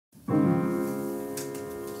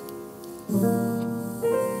Song.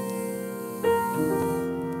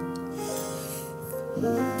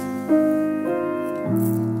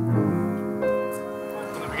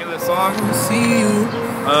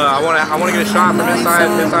 I want to get a shot from inside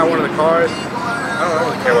one of the cars. I don't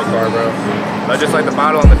really care what car, bro. But I just like the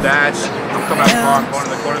bottle on the dash. I'm coming out the car, I'm going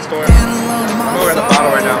to the corner store. I'm over at the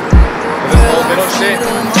bottle right now. With this whole middle shit,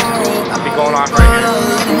 I'll be going off right here.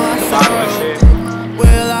 Bottle and shit.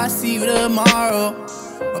 Will I see you tomorrow?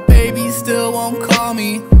 My baby still won't call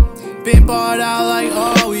me. Been bought out like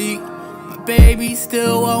all week. My baby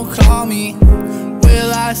still won't call me.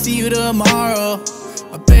 Will I see you tomorrow?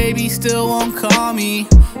 My baby still won't call me.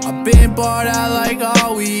 I've been bought out like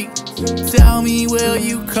all week. Tell me, will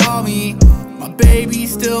you call me? My baby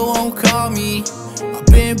still won't call me. I've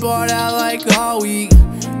been bought out like all week.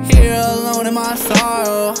 Here alone in my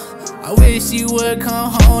sorrow. I wish you would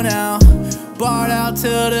come home now. Bought out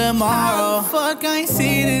till tomorrow. Fuck, I ain't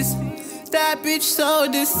see this. That bitch so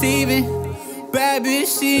deceiving. Bad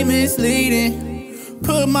bitch, she misleading.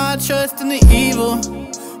 Put my trust in the evil.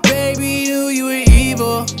 Baby, knew you were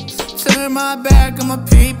evil. Turn my back on my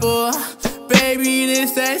people. Baby,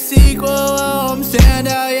 this that sequel. Oh, I'm stand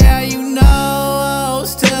out, yeah, you know. Oh,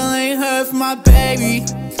 still ain't heard from my baby.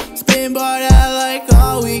 It's been bought out like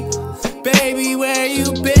all week. Baby, where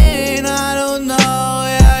you been? I don't know.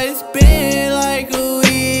 Yeah, it's been like a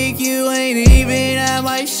week. You ain't even at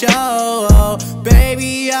my show. Oh,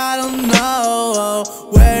 baby, I don't know. Oh,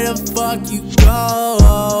 where the fuck you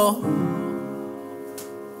go?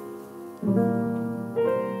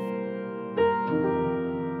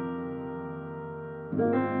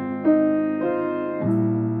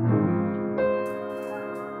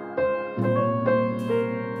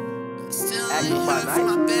 Still ain't heard from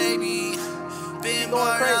my baby. Been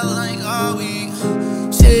bought out like all week.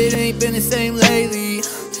 Shit ain't been the same lately.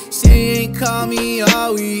 She ain't called me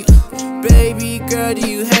all week. Baby girl, do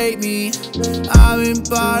you hate me? I've been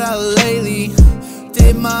bought out lately.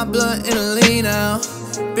 Did my blunt in a lean now.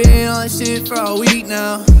 Been on shit for a week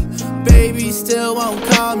now. Baby still won't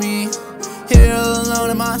call me. Here alone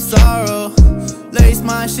in my sorrow. Lace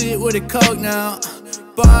my shit with a coke now.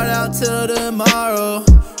 Bought out till tomorrow.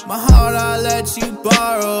 My heart I let you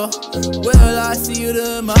borrow. Will I see you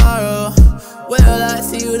tomorrow? Will I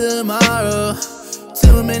see you tomorrow?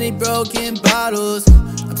 Too many broken bottles.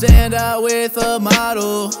 I'm stand out with a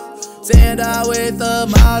model. Stand out with a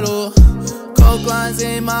model. Coke lines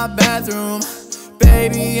in my bathroom.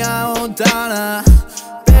 Baby, I'm on Donna.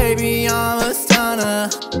 Baby, I'm a stunner.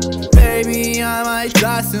 Baby, I might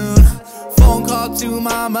die soon. Phone call to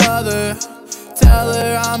my mother. Tell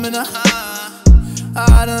her I'm in a high.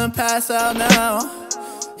 I done pass out now.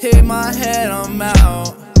 Hit my head, I'm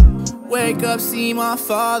out. Wake up, see my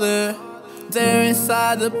father. There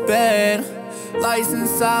inside the bed. Lights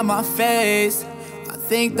inside my face. I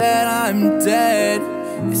think that I'm dead.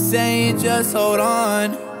 You're saying just hold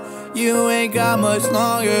on. You ain't got much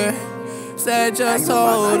longer. Said just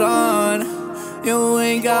hold on. You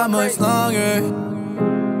ain't got much longer.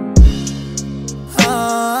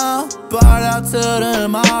 Bought out till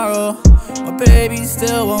tomorrow. My baby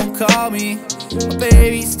still won't call me. My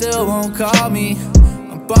baby still won't call me.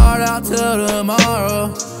 I'm bought out till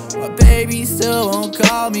tomorrow. My baby still won't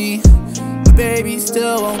call me. My baby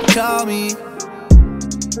still won't call me.